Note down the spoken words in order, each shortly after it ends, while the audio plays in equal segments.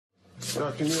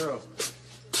Dr. Nero.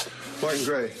 Martin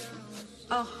Gray.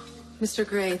 Oh, Mr.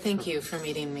 Gray, thank you for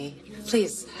meeting me.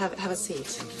 Please, have a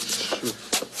seat.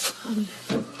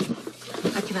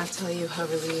 I cannot tell you how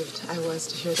relieved I was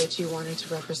to hear that you wanted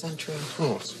to represent Drew.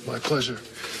 Oh, it's my pleasure.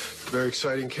 Very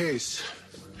exciting case.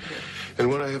 And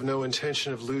one I have no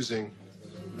intention of losing.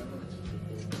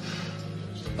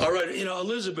 All right,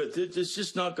 Elizabeth, it's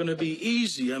just not going to be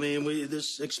easy. I mean,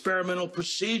 this experimental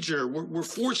procedure, we're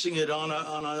forcing it on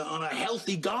a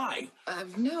healthy guy.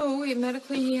 No,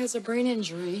 medically he has a brain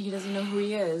injury. He doesn't know who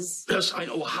he is. Yes, I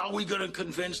know. How are we going to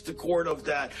convince the court of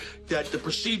that the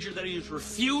procedure that he is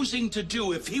refusing to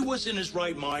do, if he was in his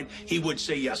right mind, he would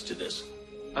say yes to this?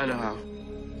 I know how.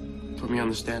 Put me on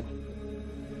the stand.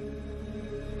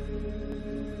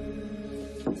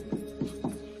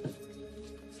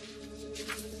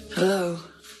 Hello.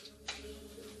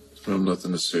 I have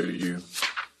nothing to say to you.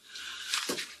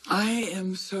 I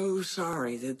am so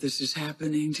sorry that this is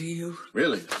happening to you.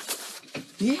 Really?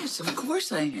 Yes, of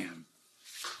course I am.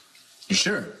 You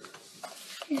sure?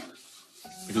 Yeah.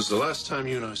 Because the last time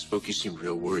you and I spoke, you seemed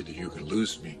real worried that you were going to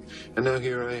lose me. And now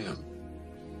here I am.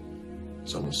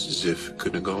 It's almost as if it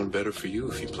couldn't have gone better for you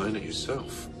if you planned it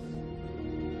yourself.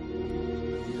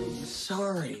 I'm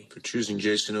sorry. For choosing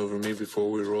Jason over me before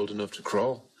we were old enough to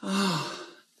crawl. Oh,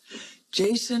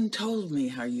 Jason told me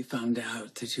how you found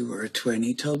out that you were a twin.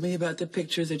 He told me about the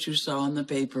picture that you saw in the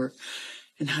paper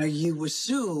and how you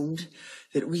assumed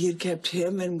that we had kept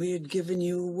him and we had given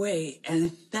you away.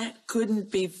 And that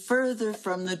couldn't be further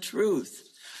from the truth.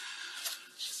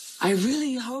 I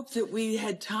really hoped that we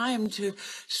had time to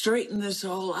straighten this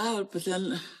all out, but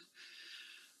then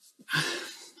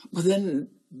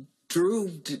Drew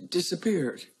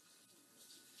disappeared.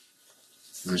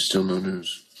 There's still no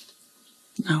news.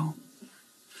 No.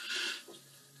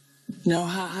 No,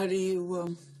 how do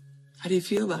you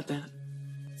feel about that?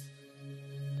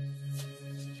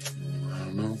 I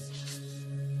don't know.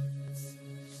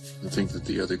 I think that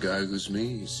the other guy who's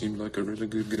me, he seemed like a really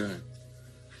good guy.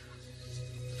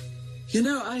 You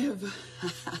know, I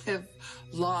have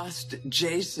lost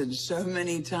Jason so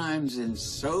many times in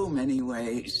so many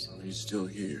ways. Well, he's still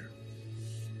here.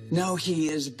 No, he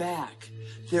is back.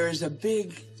 There is a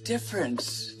big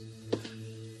difference.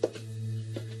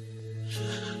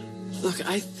 Look,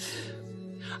 I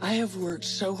have worked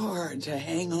so hard to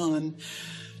hang on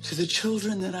to the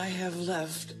children that I have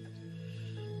left.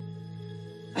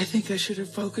 I think I should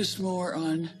have focused more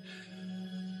on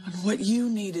what you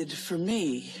needed from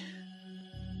me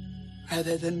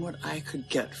rather than what I could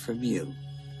get from you.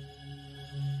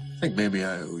 I think maybe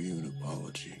I owe you an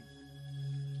apology.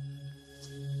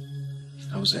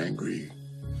 I was angry,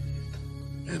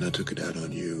 and I took it out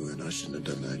on you, and I shouldn't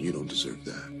have done that. You don't deserve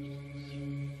that.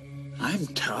 I'm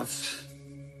tough.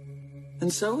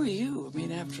 And so are you. I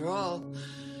mean, after all,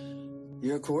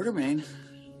 you're a Quartermain.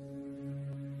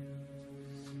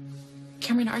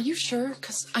 Cameron, are you sure?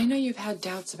 Because I know you've had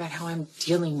doubts about how I'm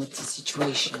dealing with the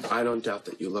situation. I don't doubt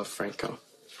that you love Franco.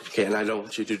 Okay, and I don't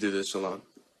want you to do this alone.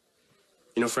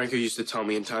 You know, Franco used to tell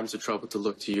me in times of trouble to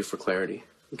look to you for clarity,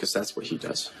 because that's what he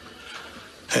does.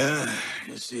 Yeah,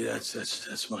 you see,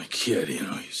 that's my kid,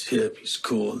 He's hip, he's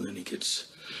cool, and then he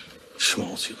gets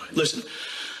schmaltzy. Listen,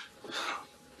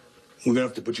 we're going to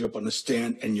have to put you up on the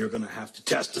stand, and you're going to have to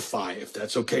testify, if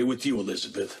that's okay with you,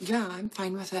 Elizabeth. Yeah, I'm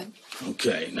fine with it.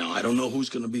 Okay, now, I don't know who's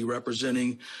going to be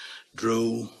representing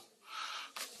Drew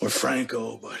or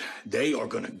Franco, but they are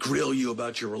going to grill you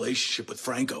about your relationship with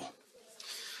Franco.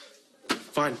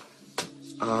 Fine.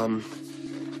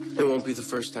 It won't be the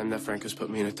first time that Franco's put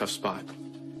me in a tough spot.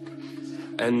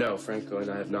 And no, Franco and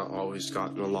I have not always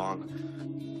gotten along.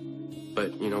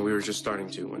 But, we were just starting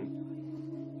to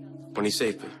when he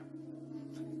saved me.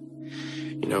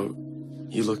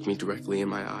 He looked me directly in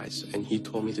my eyes, and he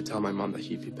told me to tell my mom that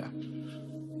he'd be back.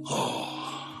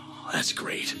 Oh, that's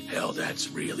great. Hell, that's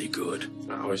really good.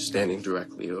 I was standing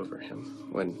directly over him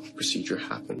when procedure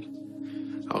happened.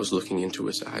 I was looking into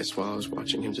his eyes while I was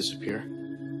watching him disappear.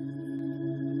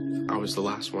 I was the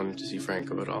last one to see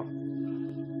Franco at all.